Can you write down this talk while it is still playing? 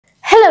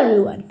Hello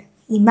everyone,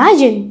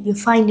 imagine you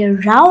find a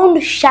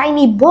round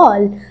shiny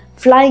ball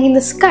flying in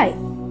the sky.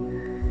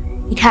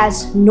 It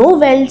has no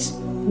welds,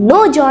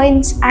 no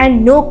joints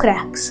and no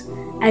cracks,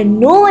 and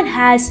no one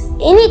has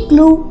any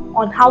clue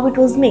on how it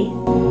was made.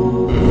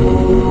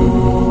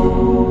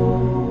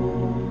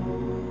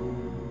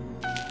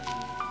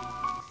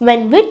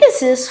 When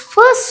witnesses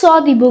first saw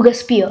the Buga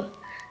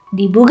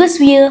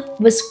Sphere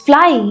was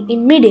flying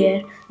in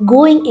midair,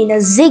 going in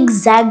a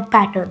zigzag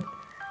pattern,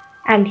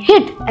 and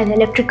hit an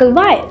electrical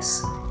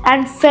wires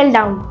and fell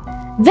down.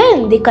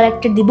 When they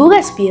collected the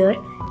Buga Sphere,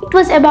 it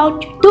was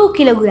about 2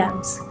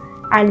 kilograms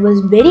and was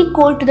very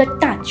cold to the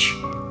touch,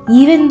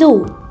 even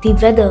though the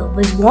weather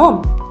was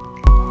warm.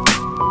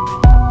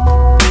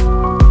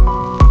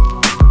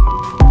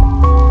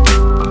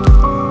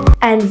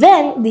 And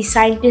when the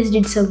scientists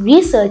did some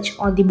research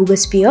on the Buga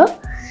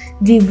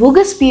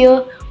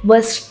Sphere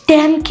was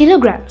 10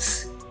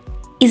 kilograms.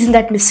 Isn't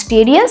that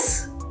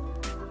mysterious?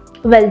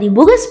 Well, the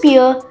Buga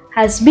Sphere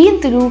has been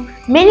through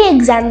many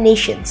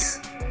examinations,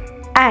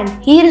 and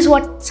here is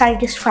what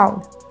scientists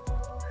found.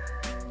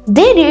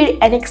 They did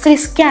an X-ray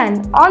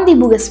scan on the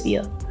Buga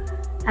Sphere,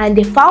 and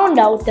they found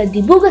out that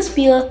the Buga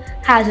Sphere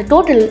has a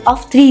total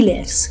of 3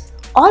 layers,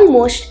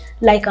 almost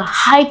like a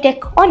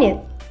high-tech onion.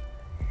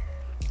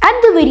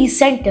 At the very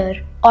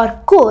center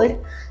or core,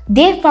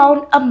 they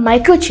found a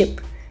microchip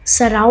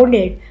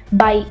surrounded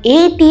by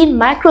 18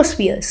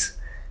 microspheres,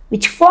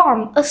 which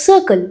form a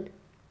circle.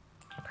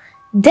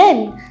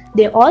 Then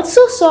they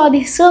also saw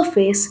the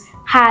surface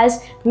has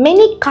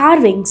many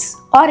carvings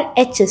or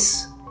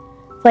etches.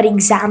 For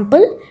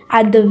example,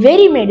 at the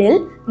very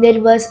middle there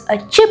was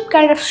a chip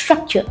kind of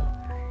structure.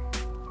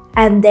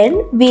 And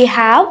then we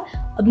have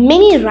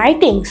many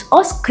writings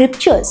or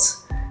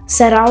scriptures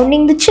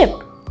surrounding the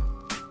chip.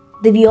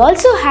 We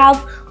also have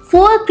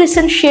 4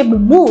 crescent-shaped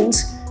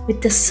moons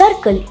with a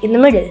circle in the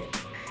middle.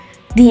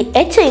 The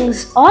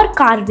etchings or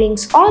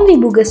carvings on the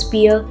Buga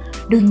Sphere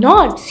do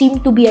not seem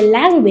to be a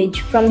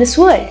language from this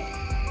world.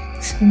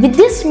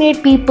 This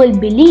made people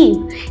believe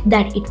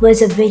that it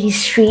was a very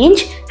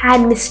strange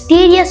and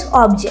mysterious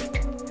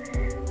object.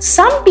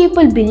 Some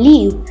people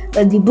believe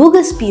that the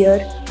Buga Sphere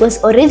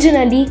was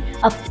originally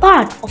a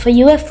part of a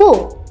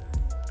UFO.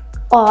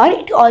 Or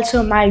it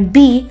also might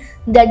be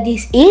that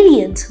these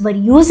aliens were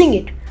using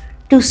it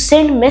to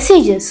send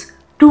messages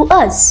to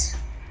us.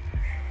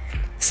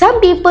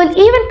 Some people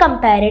even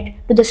compare it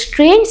to the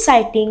strange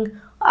sighting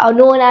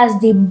known as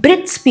the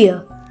Buga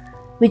Sphere,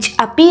 which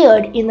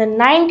appeared in the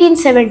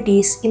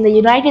 1970s in the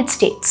United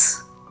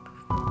States.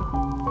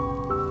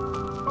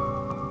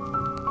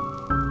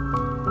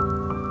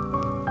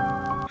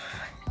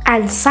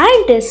 And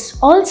scientists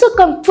also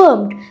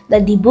confirmed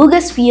that the Buga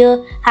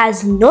Sphere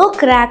has no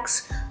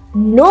cracks,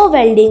 no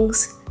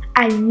weldings,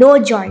 and no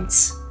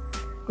joints,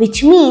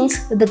 which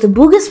means that the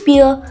Buga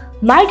Sphere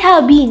might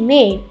have been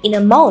made in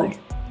a mold.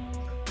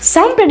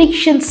 Some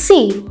predictions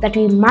say that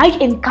we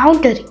might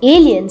encounter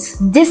aliens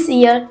this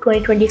year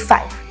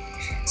 2025.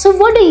 So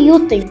what do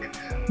you think?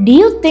 Do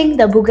you think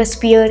the Buga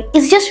Sphere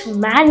is just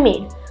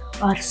man-made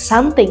or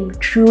something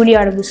truly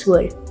out of this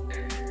world?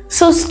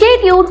 So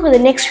stay tuned for the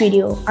next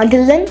video.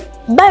 Until then,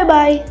 bye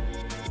bye.